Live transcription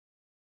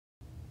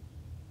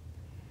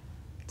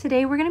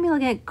Today we're going to be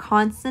looking at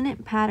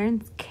consonant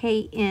patterns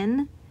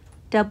KN,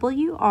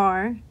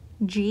 WR,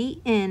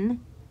 GN,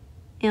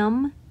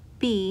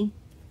 MB,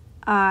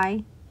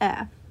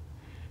 IF.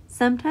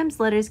 Sometimes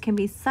letters can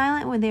be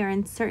silent when they are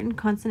in certain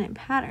consonant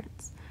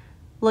patterns.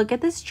 Look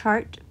at this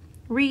chart,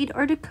 read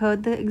or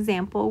decode the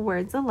example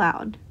words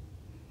aloud.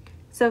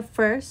 So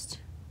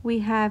first we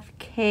have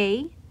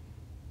K,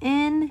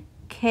 N,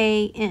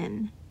 K,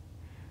 N.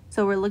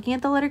 So we're looking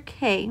at the letter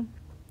K.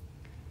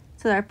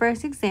 So our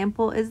first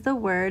example is the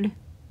word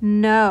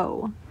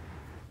no.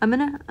 I'm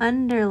going to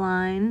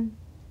underline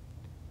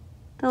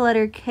the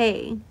letter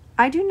K.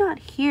 I do not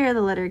hear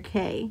the letter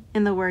K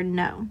in the word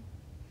no.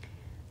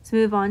 Let's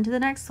move on to the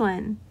next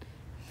one.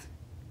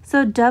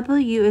 So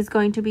W is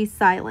going to be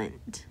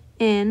silent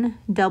in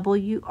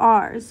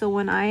WR. So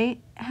when I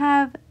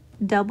have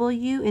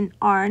W and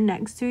R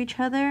next to each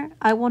other,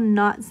 I will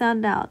not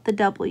sound out the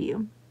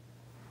W.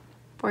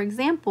 For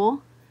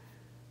example,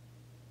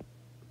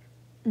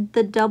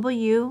 the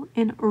W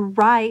in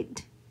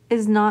right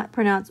is not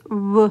pronounced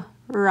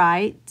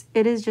right.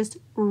 It is just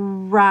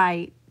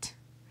right.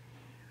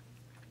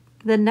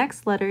 The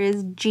next letter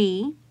is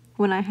G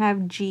when I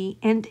have G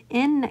and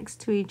N next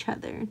to each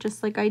other,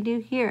 just like I do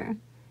here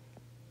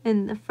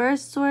in the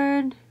first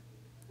word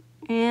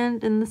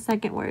and in the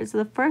second word. So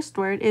the first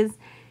word is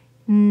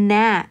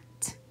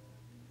gnat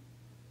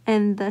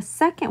and the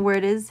second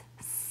word is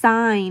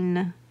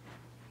sign.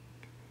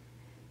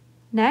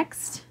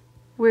 Next,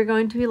 we're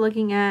going to be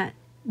looking at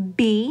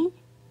B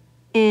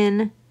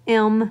in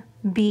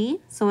MB.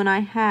 So when I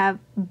have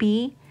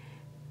B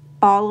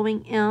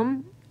following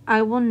M,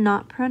 I will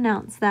not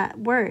pronounce that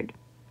word.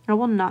 I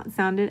will not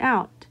sound it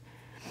out.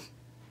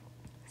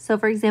 So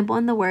for example,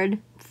 in the word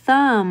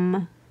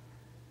thumb,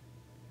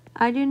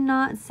 I do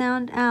not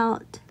sound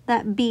out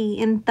that B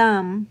in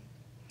thumb.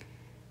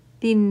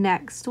 The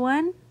next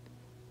one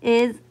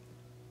is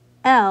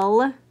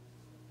L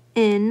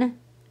in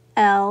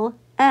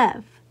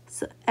LF.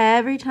 So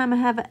every time I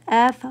have an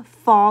F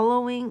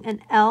following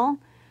an L,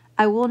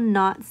 I will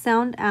not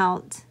sound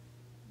out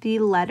the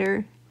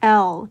letter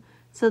L.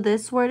 So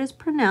this word is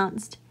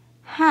pronounced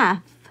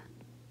half.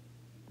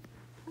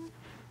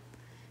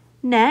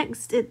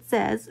 Next, it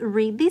says,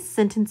 read these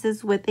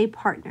sentences with a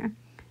partner.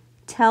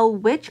 Tell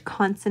which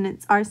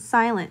consonants are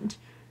silent.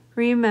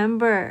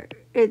 Remember,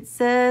 it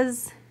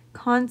says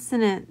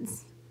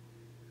consonants.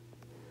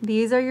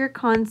 These are your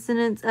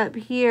consonants up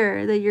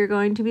here that you're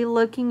going to be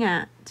looking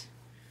at.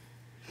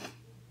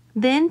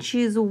 Then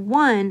choose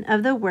one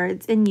of the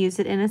words and use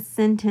it in a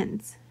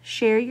sentence.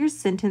 Share your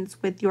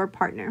sentence with your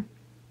partner.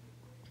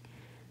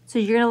 So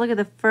you're going to look at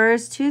the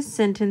first two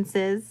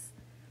sentences.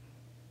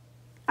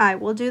 I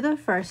will do the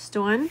first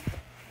one.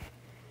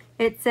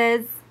 It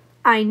says,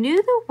 I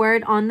knew the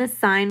word on the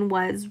sign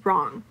was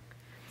wrong.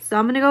 So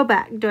I'm going to go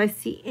back. Do I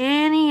see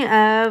any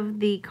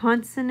of the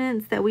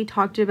consonants that we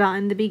talked about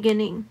in the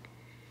beginning?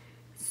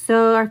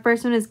 So our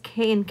first one is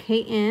K and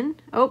KN.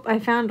 Oh, I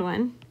found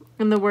one.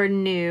 And the word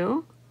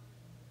knew.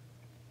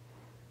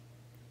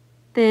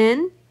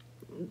 Then,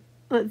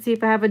 let's see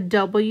if I have a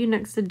W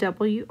next to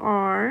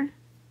WR.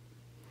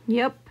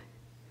 Yep.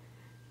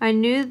 I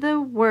knew the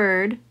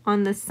word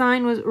on the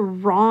sign was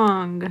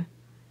wrong.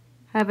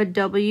 I have a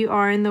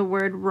WR in the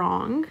word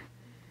wrong.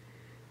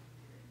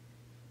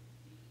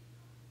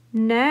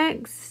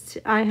 Next,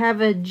 I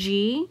have a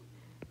G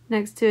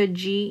next to a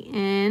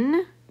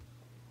GN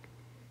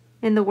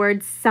in the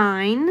word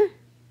sign.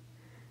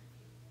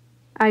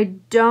 I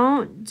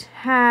don't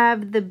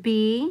have the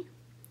B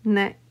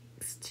next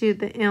to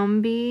the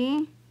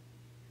MB.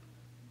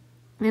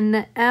 And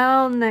the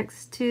L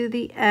next to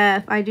the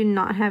F, I do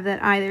not have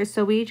that either.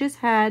 So we just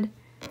had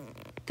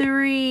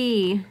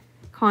 3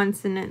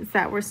 consonants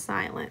that were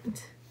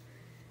silent.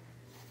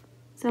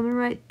 So I'm going to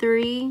write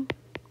 3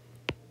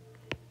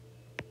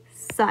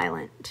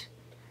 silent.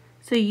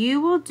 So you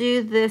will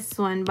do this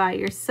one by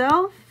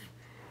yourself.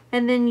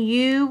 And then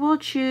you will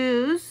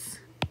choose.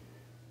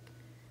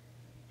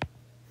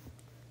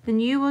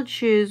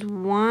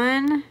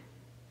 One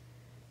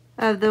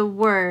of the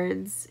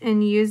words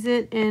and use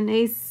it in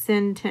a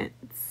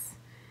sentence.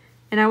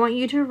 And I want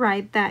you to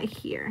write that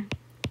here.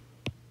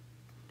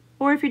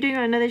 Or if you're doing it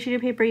on another sheet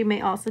of paper, you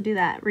may also do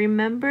that.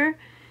 Remember,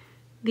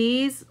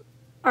 these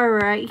are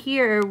right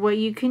here, what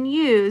you can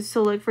use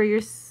to look for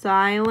your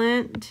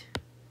silent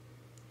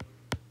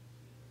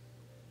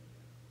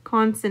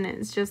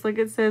consonants, just like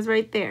it says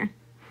right there.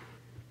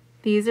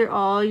 These are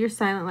all your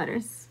silent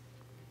letters.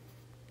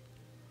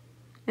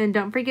 And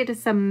don't forget to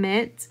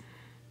submit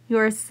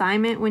your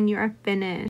assignment when you are finished.